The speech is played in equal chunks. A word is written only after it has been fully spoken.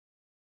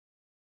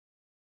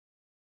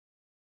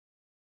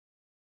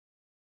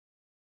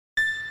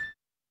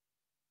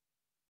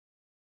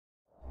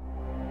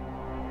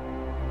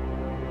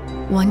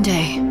One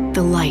day,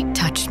 the light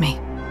touched me.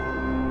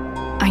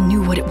 I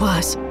knew what it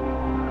was.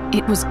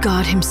 It was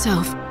God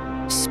himself,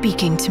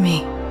 speaking to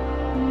me.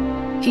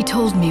 He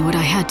told me what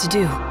I had to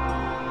do.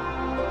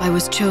 I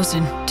was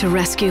chosen to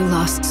rescue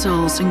lost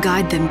souls and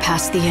guide them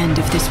past the end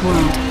of this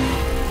world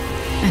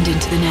and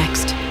into the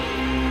next.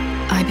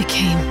 I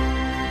became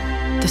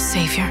the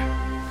savior.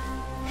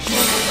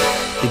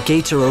 The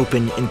gates are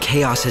open and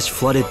chaos has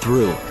flooded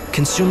through,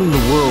 consuming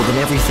the world and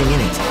everything in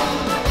it.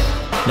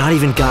 Not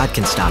even God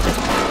can stop it.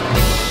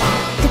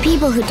 The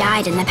people who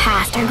died in the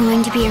past are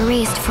going to be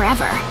erased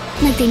forever,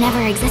 like they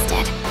never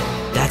existed.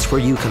 That's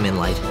where you come in,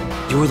 Light.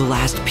 You're the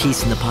last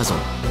piece in the puzzle.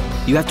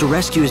 You have to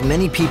rescue as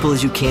many people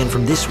as you can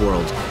from this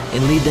world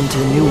and lead them to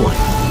the new one.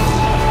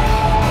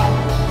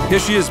 Here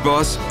she is,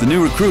 boss. The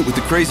new recruit with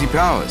the crazy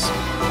powers.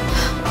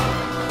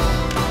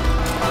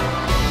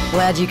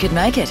 Glad you could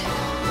make it.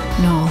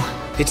 Noel.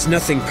 It's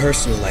nothing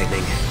personal,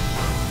 Lightning.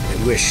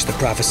 I wish the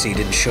prophecy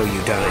didn't show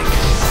you dying.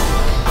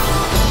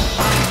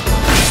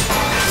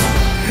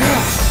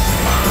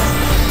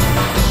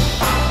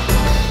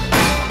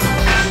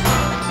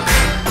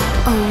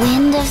 A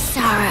wind of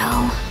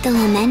sorrow, the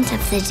lament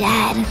of the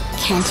dead.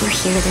 Can't you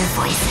hear their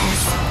voices?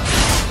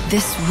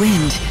 This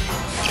wind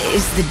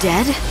is the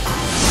dead?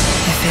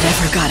 If it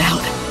ever got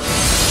out.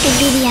 It'd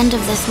be the end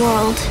of this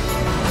world,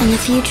 and the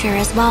future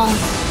as well.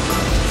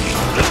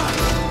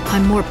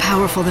 I'm more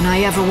powerful than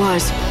I ever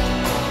was.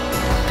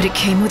 But it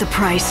came with a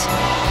price.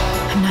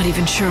 I'm not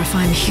even sure if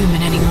I'm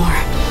human anymore.